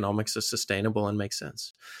the economics are sustainable and make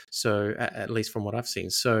sense. So at least from what I've seen.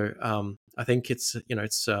 So I think it's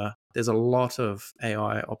there's a lot of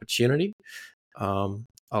AI opportunity, a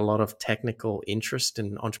lot of technical interest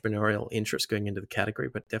and entrepreneurial interest going into the category,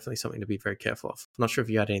 but definitely something to be very careful of. I'm not sure if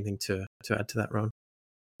you had anything to add to that, Ron.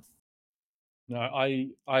 No, I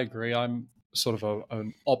agree. I'm sort of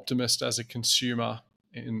an optimist as a consumer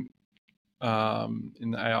in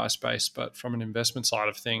the AI space, but from an investment side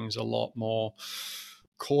of things, a lot more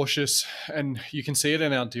cautious. And you can see it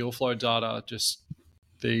in our deal flow data, just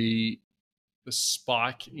the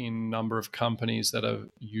spike in number of companies that are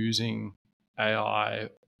using AI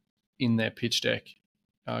in their pitch deck,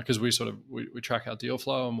 because we track our deal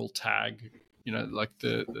flow and we'll tag, like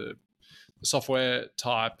the software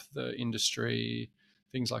type, the industry,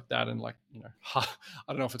 things like that, and I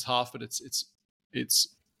don't know if it's half, but it's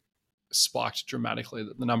spiked dramatically,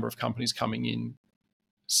 that the number of companies coming in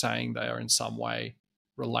saying they are in some way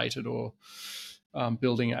related or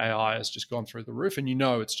building AI has just gone through the roof. And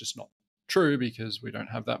it's just not true, because we don't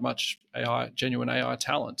have that much genuine AI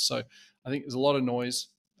talent. So I think there's a lot of noise,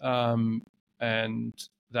 and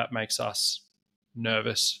that makes us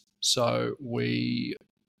nervous. So we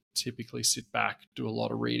typically sit back, do a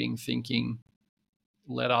lot of reading, thinking,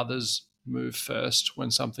 let others move first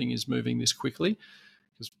when something is moving this quickly,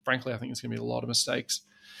 because frankly, I think it's going to be a lot of mistakes.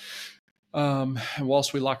 And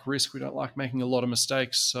whilst we like risk, we don't like making a lot of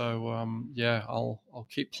mistakes. So I'll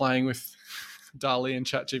keep playing with DALL-E and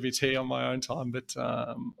ChatGPT on my own time, but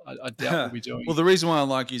I doubt we'll be doing. Well, the reason why I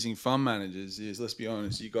like using fund managers is, let's be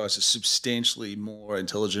honest, you guys are substantially more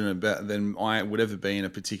intelligent than I would ever be in a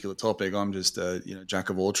particular topic. I'm just a jack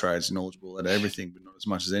of all trades, knowledgeable at everything, but not as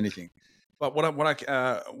much as anything. But what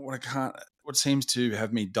seems to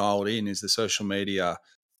have me dialed in is the social media,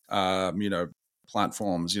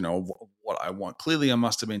 platforms. What I want. Clearly, I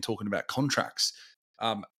must have been talking about contracts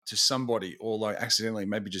to somebody, or like accidentally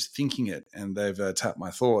maybe just thinking it, and they've tapped my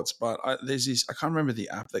thoughts. But there's this, I can't remember the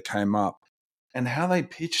app that came up, and how they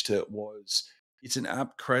pitched it was, it's an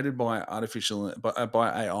app created by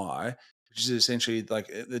AI, which is essentially like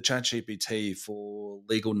the ChatGPT for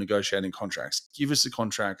legal negotiating contracts. Give us a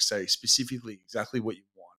contract, say specifically exactly what you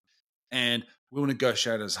want, and we'll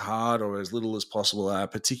negotiate as hard or as little as possible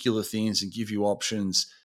particular things and give you options.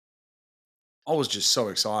 I was just so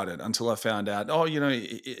excited until I found out,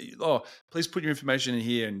 please put your information in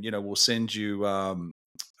here, and we'll send you an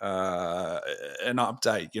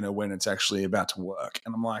update, when it's actually about to work.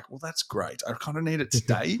 And I'm like, well, that's great. I kind of need it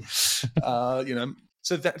today.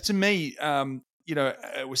 So that, to me,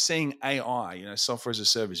 we're seeing AI, software as a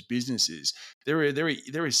service businesses. There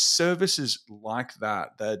is services like that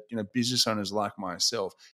business owners like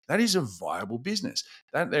myself that is a viable business.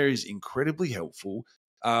 That there is incredibly helpful.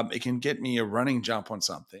 It can get me a running jump on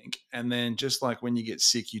something. And then just like when you get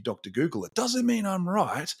sick, you Dr. Google it. Doesn't mean I'm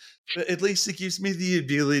right, but at least it gives me the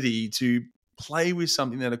ability to play with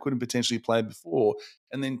something that I couldn't potentially play before,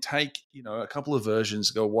 and then take, a couple of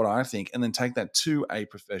versions, go what I think, and then take that to a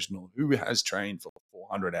professional who has trained for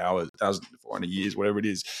 400 hours, 1,400 years, whatever it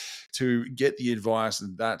is, to get the advice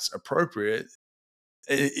that's appropriate.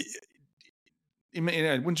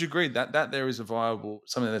 Wouldn't you agree that there is a viable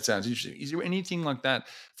something that sounds interesting? Is there anything like that?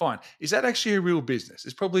 Fine. Is that actually a real business?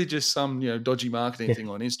 It's probably just some dodgy marketing thing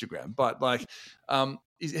on Instagram. But like,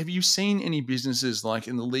 have you seen any businesses like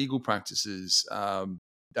in the legal practices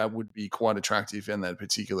that would be quite attractive in that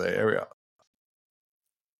particular area?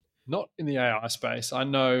 Not in the AI space. I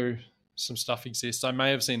know some stuff exists. I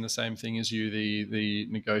may have seen the same thing as you, the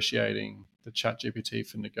negotiating, the chat GPT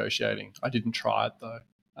for negotiating. I didn't try it though.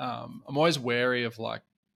 I'm always wary of like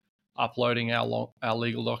uploading our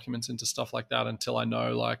legal documents into stuff like that until I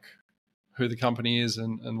know like who the company is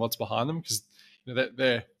and what's behind them, because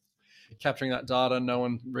they're capturing that data. No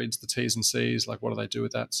one reads the T's and C's. Like, what do they do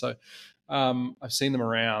with that? So I've seen them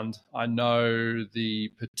around. I know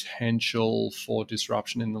the potential for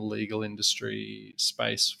disruption in the legal industry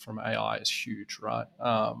space from AI is huge, right?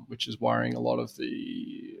 Which is worrying a lot of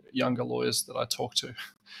the younger lawyers that I talk to.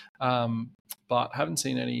 But haven't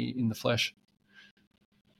seen any in the flesh.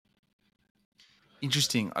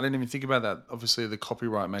 Interesting. I didn't even think about that. Obviously, the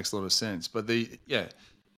copyright makes a lot of sense, but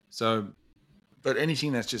but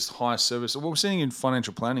anything that's just high service, what we're seeing in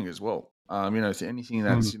financial planning as well. Anything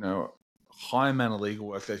that's high amount of legal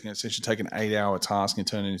work that can essentially take an 8-hour task and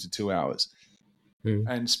turn it into 2 hours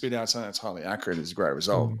and spit out something that's highly accurate is a great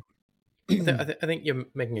result. I think you're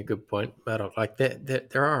making a good point, Murdoch. Like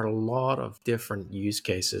there are a lot of different use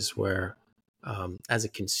cases where, as a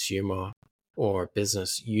consumer or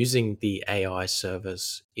business, using the AI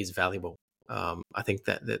service is valuable. I think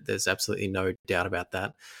that there's absolutely no doubt about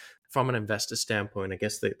that. From an investor standpoint, I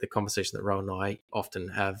guess the conversation that Rowan and I often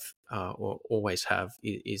have or always have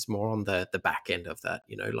is more on the back end of that.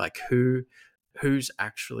 Like who's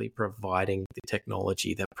actually providing the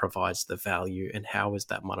technology that provides the value, and how is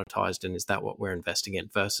that monetized, and is that what we're investing in,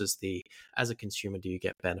 versus as a consumer, do you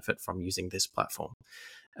get benefit from using this platform?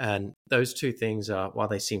 And those two things are, while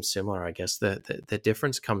they seem similar, I guess the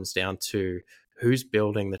difference comes down to who's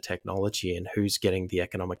building the technology and who's getting the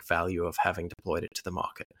economic value of having deployed it to the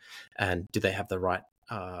market, and do they have the right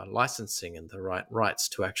licensing and the right rights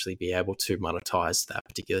to actually be able to monetize that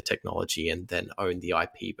particular technology and then own the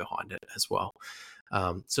IP behind it as well.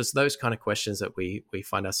 So it's those kind of questions that we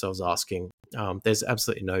find ourselves asking. There's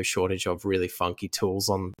absolutely no shortage of really funky tools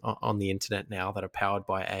on the internet now that are powered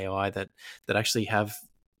by AI that actually have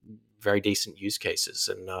very decent use cases,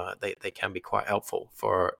 and they can be quite helpful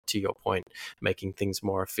for, to your point, making things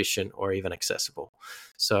more efficient or even accessible.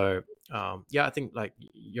 So I think like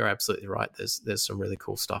you're absolutely right. There's some really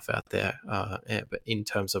cool stuff out there. But in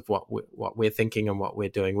terms of what we're thinking and what we're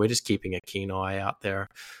doing, we're just keeping a keen eye out there,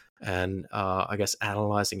 and I guess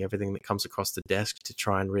analyzing everything that comes across the desk to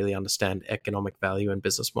try and really understand economic value and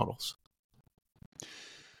business models.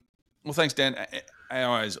 Well, thanks, Dan.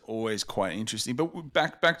 AI is always quite interesting, but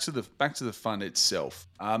back to the fund itself.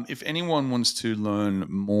 If anyone wants to learn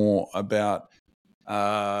more about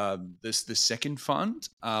the second fund,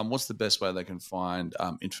 what's the best way they can find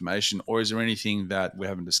information, or is there anything that we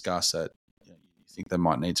haven't discussed that you think they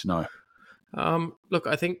might need to know? Look,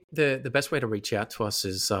 I think the best way to reach out to us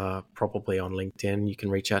is probably on LinkedIn. You can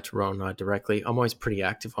reach out to Rowan and I directly. I'm always pretty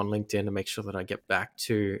active on LinkedIn to make sure that I get back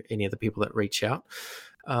to any of the people that reach out.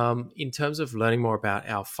 In terms of learning more about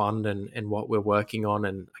our fund and what we're working on,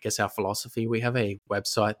 and I guess our philosophy, we have a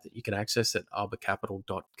website that you can access at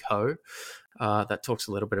arborcapital.co that talks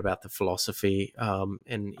a little bit about the philosophy.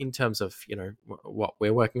 And in terms of what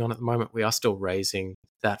we're working on at the moment, we are still raising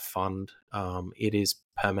that fund. It is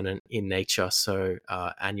permanent in nature, so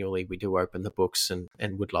annually we do open the books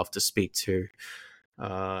and would love to speak to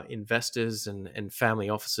investors and family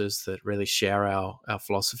offices that really share our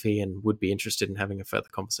philosophy and would be interested in having a further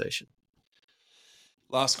conversation.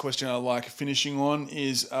 Last question I like finishing on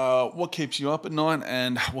is what keeps you up at night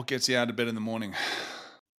and what gets you out of bed in the morning?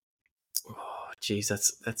 Oh, geez,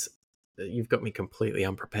 that's you've got me completely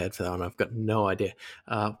unprepared for that one. I've got no idea.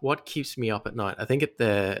 What keeps me up at night? I think at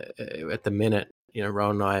the minute,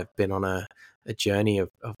 Rowan and I have been on a journey of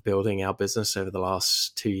building our business over the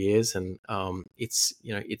last 2 years, and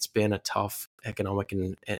it's been a tough economic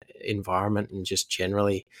environment, and just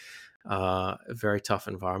generally a very tough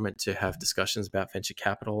environment to have discussions about venture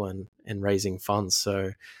capital and raising funds.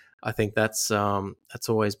 So I think that's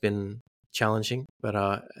always been challenging, but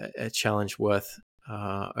a challenge worth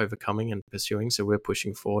overcoming and pursuing. So we're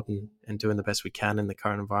pushing forward and doing the best we can in the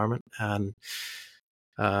current environment. And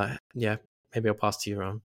maybe I'll pass to you,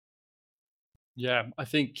 Ron. Yeah, I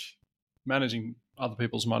think managing other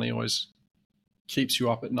people's money always keeps you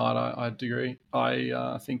up at night. I agree.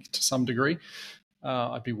 I think to some degree,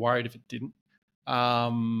 I'd be worried if it didn't.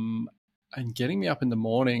 And getting me up in the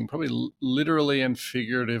morning, probably literally and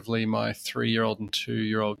figuratively, my 3-year-old and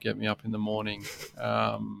 2-year-old get me up in the morning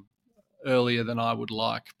earlier than I would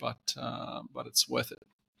like, but it's worth it.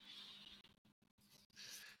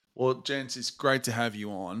 Well, gents, it's great to have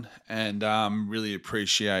you on, and really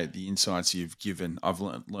appreciate the insights you've given. I've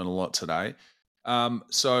learned a lot today.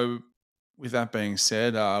 So, with that being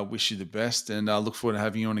said, I wish you the best, and I look forward to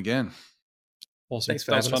having you on again. Awesome. Thanks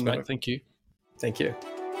for that was having us, fun, mate. Murdoch. Thank you. Thank you.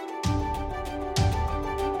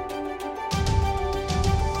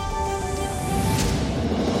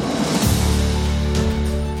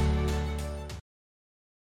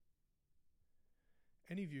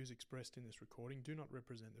 Any views expressed in this recording do not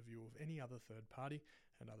represent the view of any other third party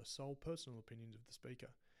and are the sole personal opinions of the speaker.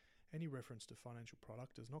 Any reference to financial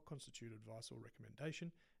product does not constitute advice or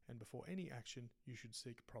recommendation, and before any action, you should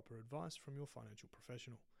seek proper advice from your financial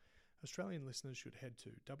professional. Australian listeners should head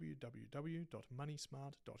to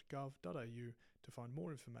www.moneysmart.gov.au to find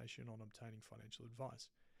more information on obtaining financial advice.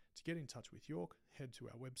 To get in touch with York, head to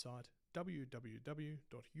our website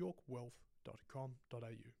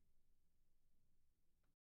www.yorkwealth.com.au.